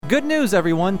Good news,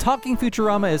 everyone. Talking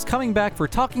Futurama is coming back for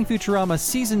Talking Futurama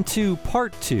Season 2,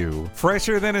 Part 2.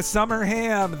 Fresher than a summer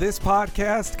ham, this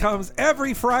podcast comes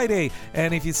every Friday.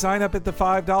 And if you sign up at the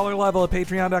 $5 level at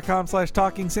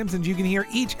patreon.com/TalkingSimpsons, you can hear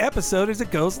each episode as it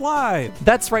goes live.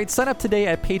 That's right. Sign up today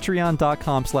at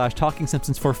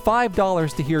patreon.com/TalkingSimpsons for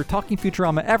 $5 to hear Talking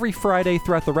Futurama every Friday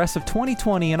throughout the rest of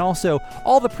 2020 and also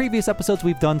all the previous episodes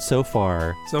we've done so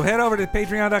far. So head over to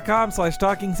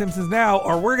patreon.com/TalkingSimpsons now,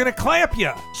 or we're going to clamp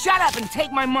you. Shut up and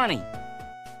take my money.